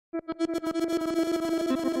Over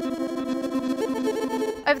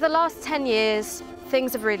the last 10 years,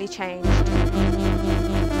 things have really changed.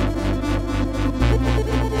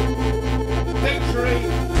 Victory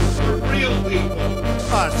for real people.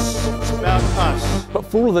 Us. It's about us. But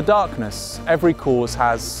for all of the darkness, every cause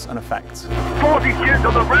has an effect. 40 students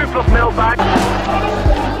on the roof of Millbank.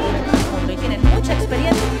 Tienen mucha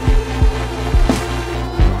experiencia.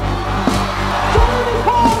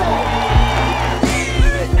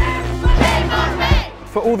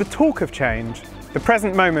 For all the talk of change, the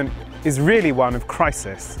present moment is really one of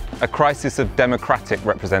crisis. A crisis of democratic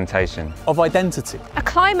representation. Of identity. A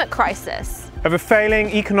climate crisis. Of a failing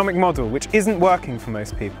economic model which isn't working for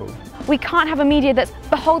most people. We can't have a media that's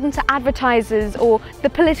beholden to advertisers or the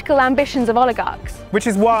political ambitions of oligarchs. Which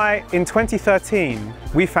is why, in 2013,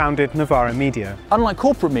 we founded Novara Media. Unlike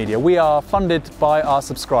corporate media, we are funded by our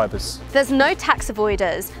subscribers. There's no tax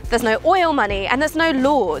avoiders, there's no oil money, and there's no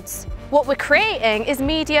lords. What we're creating is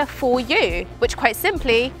media for you, which quite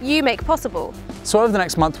simply, you make possible. So over the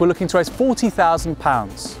next month, we're looking to raise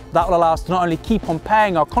 £40,000. That will allow us to not only keep on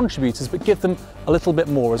paying our contributors, but give them a little bit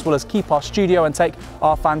more, as well as keep our studio and take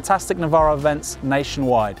our fantastic Novara events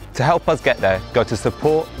nationwide. To help us get there, go to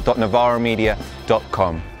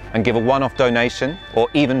support.novaramedia.com and give a one-off donation, or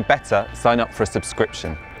even better, sign up for a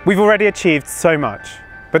subscription. We've already achieved so much,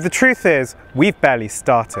 but the truth is, we've barely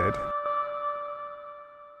started.